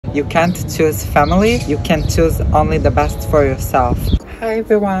You can't choose family, you can choose only the best for yourself. Hi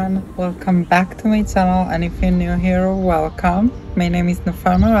everyone, welcome back to my channel, and if you're new here, welcome. My name is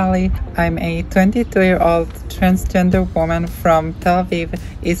Ali. I'm a 22-year-old transgender woman from Tel Aviv,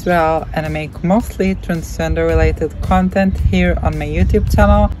 Israel, and I make mostly transgender related content here on my YouTube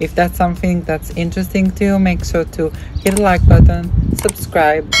channel. If that's something that's interesting to you, make sure to hit the like button,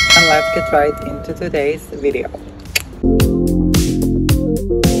 subscribe, and let's get right into today's video.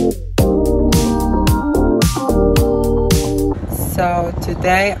 So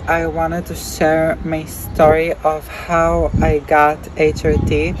today I wanted to share my story of how I got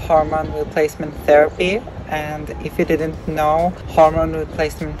HRT, hormone replacement therapy. And if you didn't know, hormone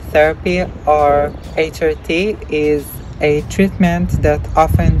replacement therapy, or HRT, is a treatment that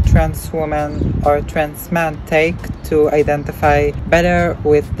often trans women or trans men take to identify better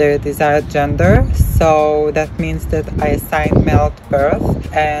with their desired gender. So that means that I assigned male at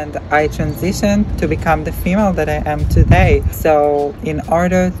birth and I transitioned to become the female that I am today. So in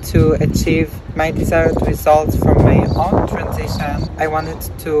order to achieve my desired results from my own transition, I wanted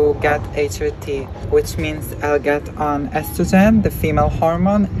to get HRT, which means I'll get on estrogen, the female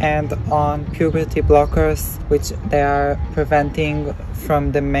hormone, and on puberty blockers, which they are preventing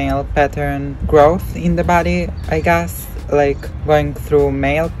from the male pattern growth in the body, I guess, like going through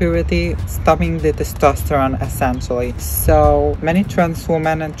male puberty, stopping the testosterone essentially. So many trans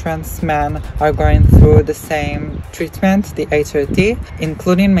women and trans men are going through the same treatment, the HRT,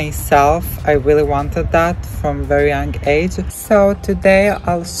 including myself. I really wanted that from very young age. So today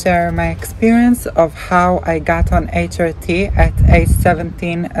I'll share my experience of how I got on HRT at age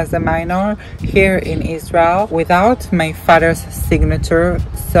 17 as a minor here in Israel without my father's signature.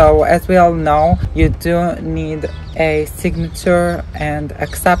 So as we all know, you do need a signature and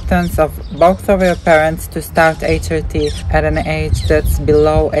acceptance of both of your parents to start HRT at an age that's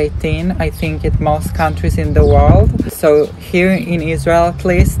below 18, I think, in most countries in the world. So here in Israel at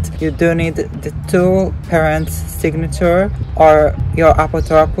least, you do need the two parents' signature or your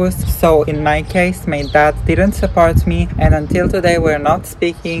apotropos. So in my case, my dad didn't support me, and until today we're not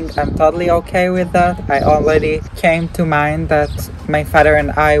speaking. I'm totally okay with that. I already came to mind that my father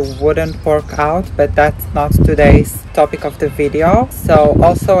and I wouldn't work out, but that's not today's topic of the video. So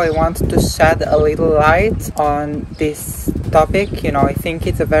also I want to shed a little light on this topic. You know, I think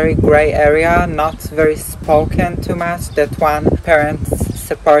it's a very gray area, not very spoken too much, that one parent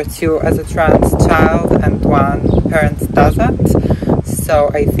supports you as a trans child and one parent doesn't. So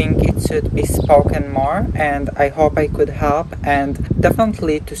I think it should be spoken more, and I hope I could help, and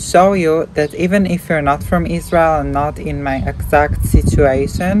definitely to show you that even if you're not from Israel and not in my exact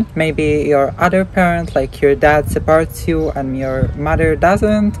situation, maybe your other parent, like your dad, supports you and your mother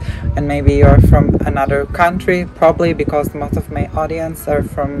doesn't, and maybe you're from another country, probably because most of my audience are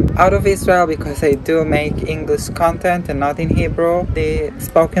from out of Israel, because I do make English content and not in Hebrew, the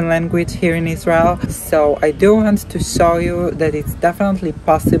spoken language here in Israel. So I do want to show you that it's definitely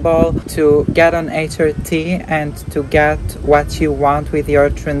possible to get on HRT and to get what you want with your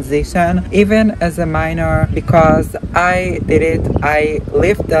transition, even as a minor, because I did it, I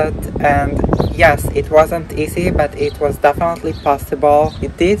lived that, and yes, it wasn't easy, but it was definitely possible.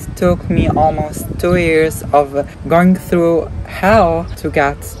 It did took me almost 2 years of going through hell to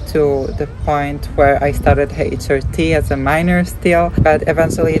get to the point where I started HRT as a minor still, but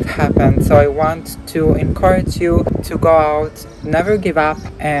eventually it happened. So I want to encourage you to go out, never give up,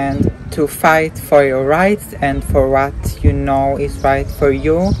 and to fight for your rights and for what you know is right for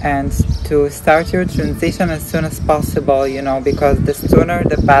you, and to start your transition as soon as possible, you know, because the sooner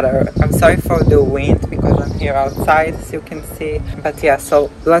the better. I'm sorry for the wind because I'm here outside, as you can see, but yeah, so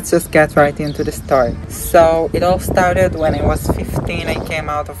let's just get right into the story. So it all started when I was 15. I came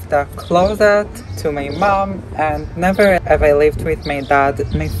out of the closet to my mom, and never have I lived with my dad.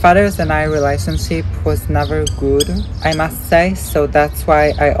 My father's and I relationship was never good, I must say, so that's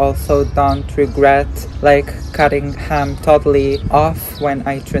why I also don't regret like cutting him totally off when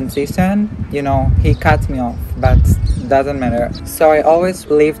I transition. You know, he cut me off, but doesn't matter. So I always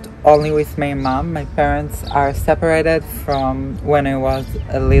lived only with my mom. My parents are separated from when I was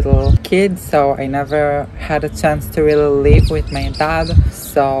a little kid, so I never had a chance to really live with my dad.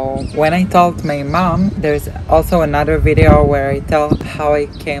 So when I told my mom, there's also another video where I tell how I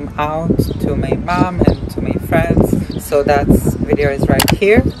came out to my mom and to my friends, so that video is right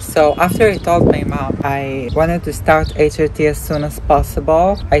here. So after I told my mom I wanted to start HRT as soon as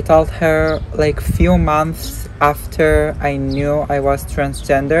possible, I told her like few months after I knew I was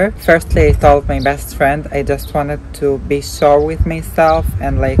transgender. Firstly, I told my best friend. I just wanted to be sure with myself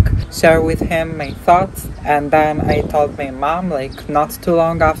and like share with him my thoughts. And then I told my mom like not too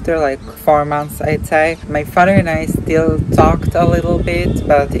long after, like 4 months I'd say. My father and I still talked a little bit,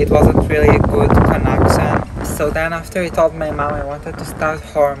 but it wasn't really a good connection. So then after I told my mom I wanted to start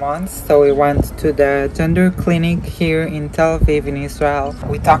hormones, so we went to the gender clinic here in Tel Aviv in Israel.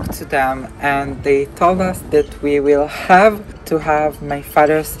 We talked to them and they told us that we will have to have my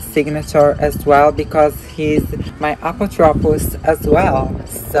father's signature as well because he's my apotropos as well.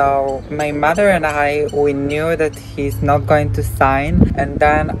 So my mother and I, we knew that he's not going to sign, and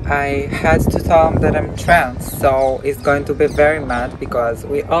then I had to tell him that I'm trans. So he's going to be very mad because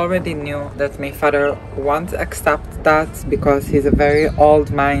we already knew that my father won't accept that because he's a very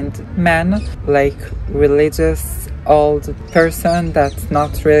old-minded man, like religious old person that's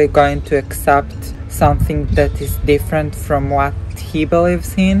not really going to accept something that is different from what he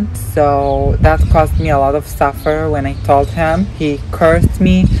believes in. So that caused me a lot of suffer when I told him. He cursed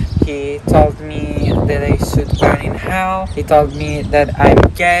me. He told me that I should burn in hell. He told me that I'm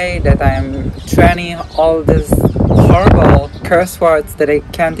gay, that I'm tranny, all these horrible curse words that I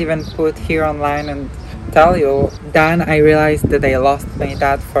can't even put here online and tell you. Then I realized that I lost my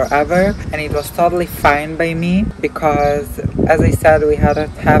dad forever, and it was totally fine by me because, as I said, we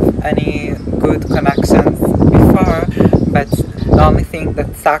hadn't have any good connections before, but the only thing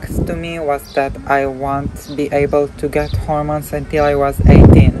that sucked to me was that I won't be able to get hormones until I was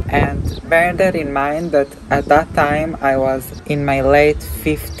 18. And bear that in mind that at that time I was in my late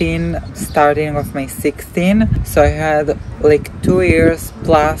 15, starting of my 16, so I had like 2 years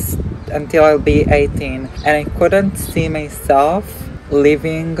plus until I'll be 18, and I couldn't see myself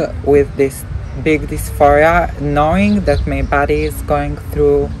living with this big dysphoria, knowing that my body is going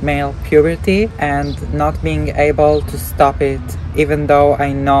through male puberty and not being able to stop it, even though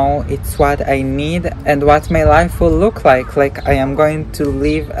I know it's what I need and what my life will look like. Like I am going to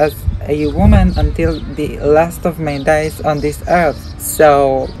live as a woman until the last of my days on this earth.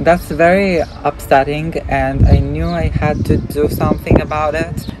 So that's very upsetting, and I knew I had to do something about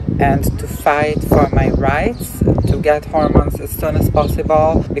it and to fight for my rights to get hormones as soon as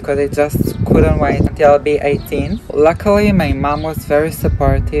possible because I just couldn't wait until I'll be 18. Luckily, my mom was very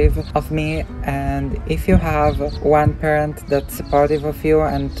supportive of me, and if you have one parent that's supportive of you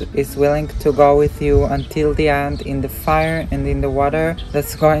and is willing to go with you until the end in the fire and in the water,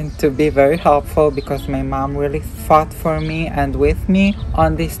 that's going to be very helpful because my mom really fought for me and with me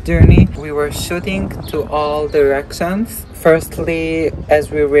on this journey. We were shooting to all directions. Firstly, as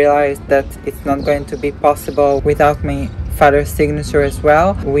we realized that it's not going to be possible without my father's signature as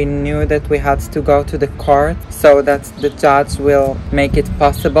well, we knew that we had to go to the court so that the judge will make it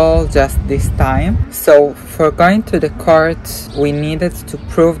possible just this time. So for going to the court, we needed to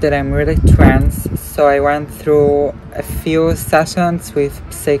prove that I'm really trans. So I went through a few sessions with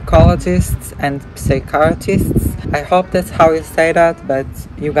psychologists and psychiatrists. I hope that's how you say that, but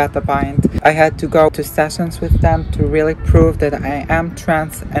you got the point. I had to go to sessions with them to really prove that I am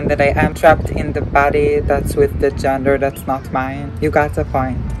trans and that I am trapped in the body that's with the gender that's not mine. You got the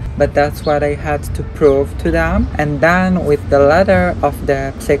point. But that's what I had to prove to them. And then with the letter of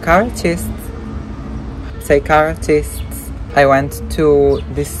the psychiatrists, I went to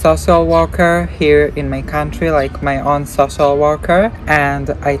this social worker here in my country, like my own social worker,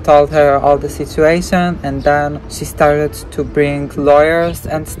 and I told her all the situation, and then she started to bring lawyers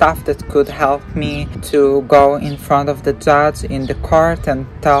and stuff that could help me to go in front of the judge in the court and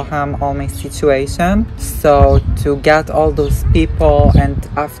tell him all my situation. So to get all those people, and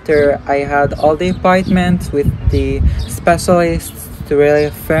after I had all the appointments with the specialists to really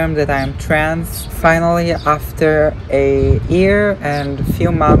affirm that I am trans, finally after a year and a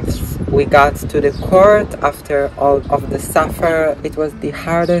few months we got to the court. After all of the suffer, it was the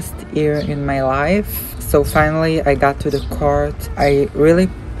hardest year in my life. So finally I got to the court. I really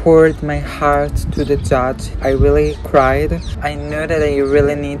poured my heart to the judge. I really cried. I knew that I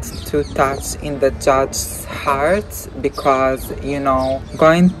really need to touch in the judge's heart because, you know,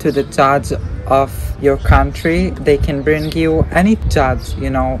 going to the judge of your country, they can bring you any judge, you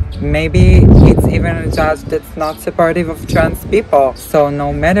know. Maybe it's even a judge that's not supportive of trans people. So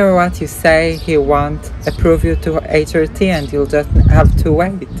no matter what you say, he won't approve you to HRT and you'll just have to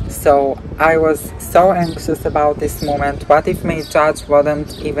wait. So I was so anxious about this moment. What if my judge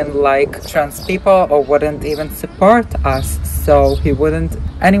wouldn't even like trans people or wouldn't even support us? So he wouldn't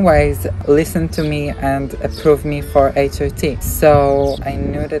anyways listen to me and approve me for HRT. So I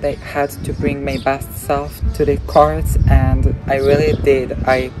knew that I had to bring my best self to the courts, and I really did.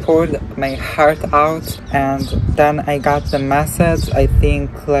 I poured my heart out, and then I got the message, I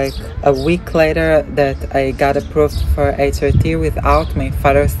think like a week later, that I got approved for HRT without my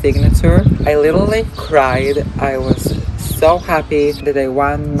father's signature. I literally cried. I was so happy that I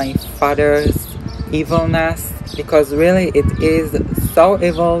won my father's evilness, because really it is so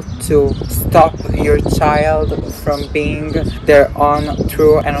evil to stop your child from being their own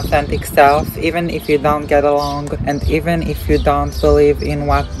true and authentic self, even if you don't get along and even if you don't believe in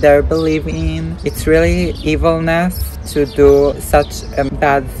what they're believing in. It's really evilness to do such a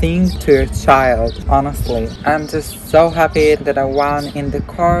bad thing to your child. Honestly, I'm just so happy that I won in the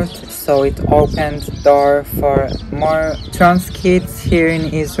court, so it opened the door for more trans kids here in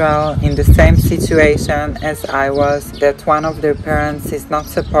Israel in the same situation as I was, that one of their parents is not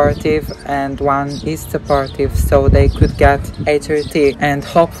supportive and one is supportive, so they could get HRT. And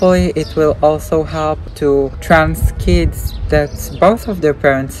hopefully it will also help to trans kids that both of their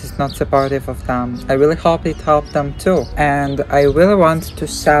parents is not supportive of them. I really hope it helped them too. And I really want to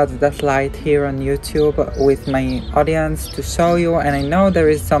shed that light here on YouTube with my audience to show you, and I know there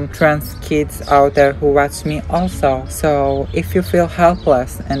is some trans kids out there who watch me also. So if you feel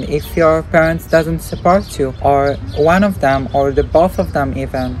helpless and if your parents doesn't support you, or one of them or the both of them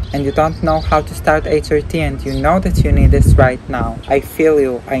even, and you don't know how to start HRT and you know that you need this right now, I feel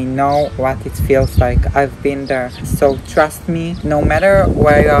you. I know what it feels like. I've been there. So trust me, no matter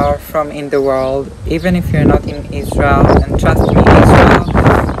where you are from in the world, even if you're not in Israel, and trust me,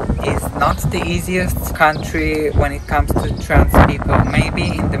 Israel is not the easiest country when it comes to trans people.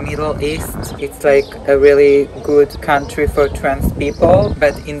 Maybe in the Middle East it's like a really good country for trans people,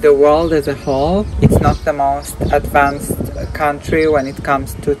 but in the world as a whole it's not the most advanced country when it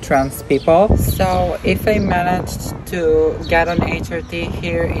comes to trans people. So if I managed to get an HRT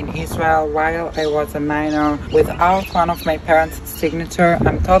here in Israel while I was a minor without one of my parents' signature,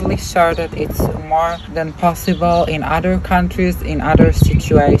 I'm totally sure that it's more than possible in other countries, in other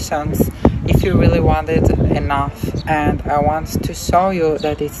situations, if you really want it enough. And I want to show you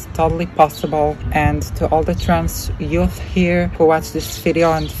that it's totally possible. And to all the trans youth here who watch this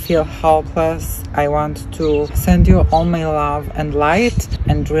video and feel helpless, I want to send you all my love and light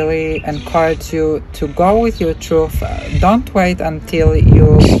and really encourage you to go with your truth. Don't wait until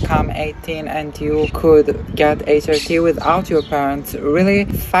you become 18 and you could get HRT without your parents. Really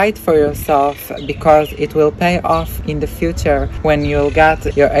fight for yourself, because it will pay off in the future when you'll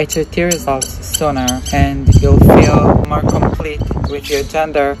get your HRT results sooner and you'll feel more complete with your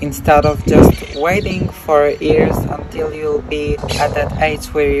gender, instead of just waiting for years until you'll be at that age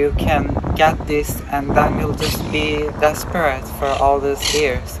where you can get this, and then you'll just be desperate for all those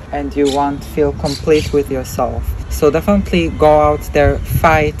years and you won't feel complete with yourself. So definitely go out there,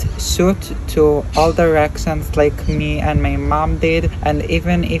 fight, shoot to all directions like me and my mom did. And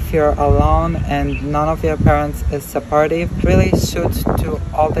even if you're alone and none of your parents is supportive, really shoot to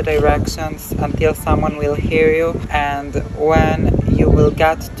all the directions until someone will hear you. And when you will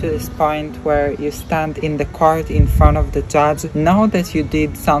get to this point where you stand in the court in front of the judge, know that you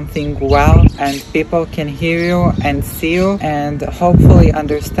did something well and people can hear you and see you and hopefully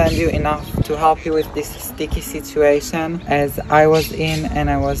understand you enough to help you with this sticky situation as I was in. And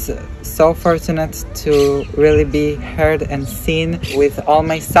I was so fortunate to really be heard and seen with all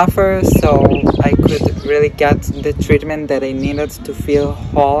my suffers, so I could really get the treatment that I needed to feel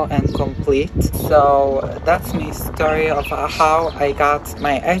whole and complete. So that's my story of how I got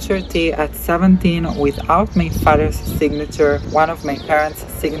my HRT at 17 without my father's signature, one of my parents'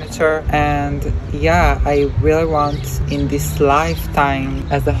 signature. And yeah, I really want in this lifetime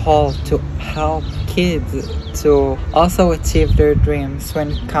as a whole to help kids to also achieve their dreams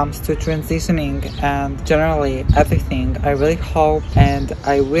when it comes to transitioning and generally everything. I really hope and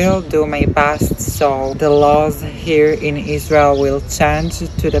I will do my best so the laws here in Israel will change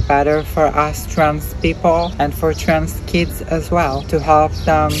to the better for us trans people and for trans kids as well, to help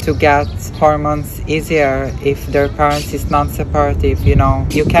them to get hormones easier if their parents is not supportive, you know.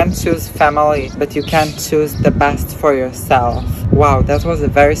 You can choose family, but you can choose the best for yourself. Wow, that was a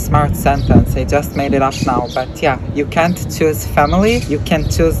very smart sentence. I just made it up now, but yeah, you can't choose family, you can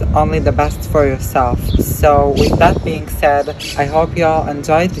choose only the best for yourself. So with that being said, I hope you all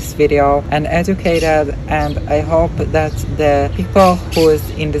enjoyed this video and educated, and I hope that the people who is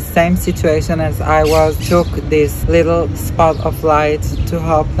in the same situation as I was took this little spot of light to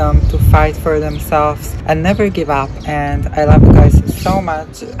help them to fight for themselves and never give up. And I love you guys so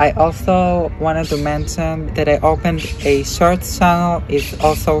much. I also wanted to mention that I opened a shorts channel. It's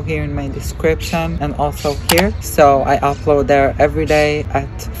also here in my description and also here. So I upload there every day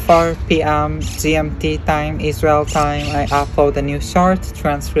at 4 p.m. GMT time, Israel time. I upload a new short,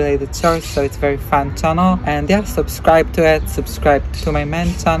 trans related short, so it's very fun channel. And yeah, subscribe to it, subscribe to my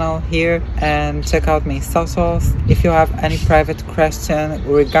main channel here, and check out my socials. If you have any private question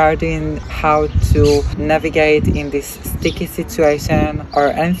regarding how to navigate in this sticky situation or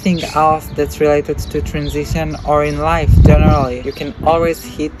anything else that's related to transition or in life generally, you can always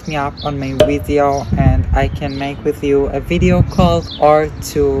hit me up on my Wisio and I can make with you a video call or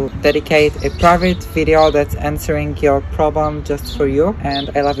to dedicate a private video that's answering your problem just for you. And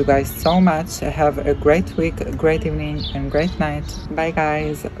I love you guys so much. Have a great week, a great evening and great night. Bye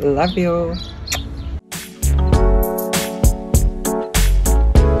guys, love you.